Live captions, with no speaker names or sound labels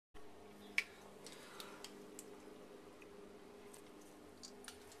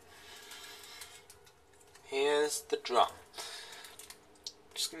there's the drum.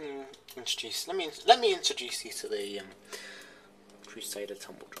 Just gonna introduce. Let me introduce you to the Crusader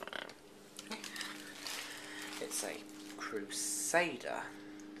tumble drum now. It's a Crusader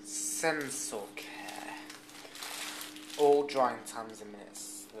sensor care. All drying times in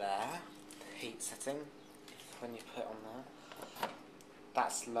minutes there. Heat setting. When you put it on there,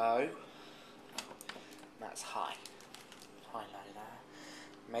 that's low. That's high. High low there.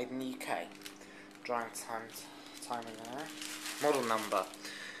 Made in the UK. Drying time in there. Model number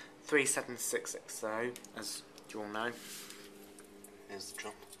 37660, as you all know. There's the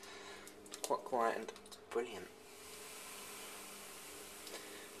drum. Quite quiet and brilliant.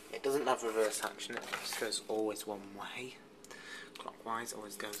 It doesn't have reverse action, it just goes always one way. Clockwise,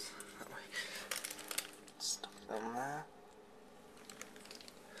 always goes that way. Stuff them there.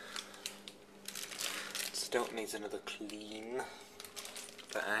 Still needs another clean,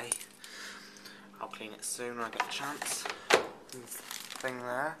 but I'll clean it soon when I get a chance. And thing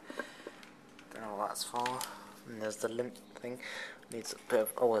there, don't know what that's for. And there's the limp thing. Needs a bit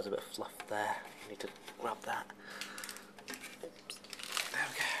of, oh, there's a bit of fluff there. You need to grab that. Oops. There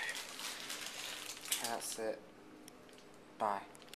we go. Okay, that's it. Bye.